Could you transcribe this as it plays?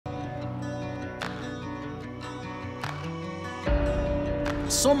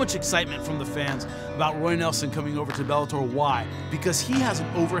So much excitement from the fans about Roy Nelson coming over to Bellator. Why? Because he has an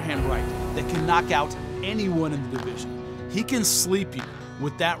overhand right that can knock out anyone in the division. He can sleep you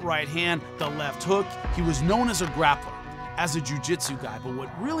with that right hand, the left hook. He was known as a grappler, as a jiu-jitsu guy, but what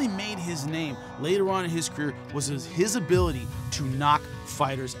really made his name later on in his career was his ability to knock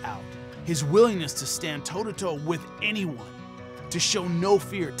fighters out. His willingness to stand toe-to-toe with anyone, to show no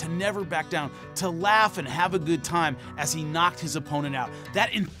fear, to never back down, to laugh and have a good time as he knocked his opponent out.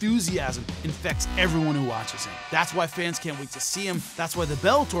 That enthusiasm infects everyone who watches him. That's why fans can't wait to see him. That's why the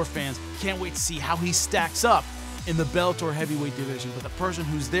Bellator fans can't wait to see how he stacks up in the Bellator heavyweight division. But the person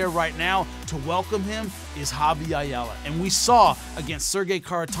who's there right now to welcome him is Javy Ayala. And we saw against Sergey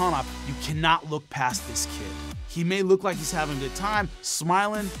Kharitonov, you cannot look past this kid. He may look like he's having a good time,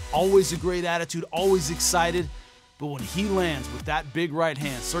 smiling, always a great attitude, always excited. But when he lands with that big right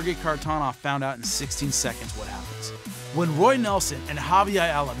hand, Sergey Kharitonov found out in 16 seconds what happens. When Roy Nelson and Javy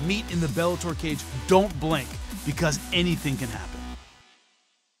Ayala meet in the Bellator cage, don't blink, because anything can happen.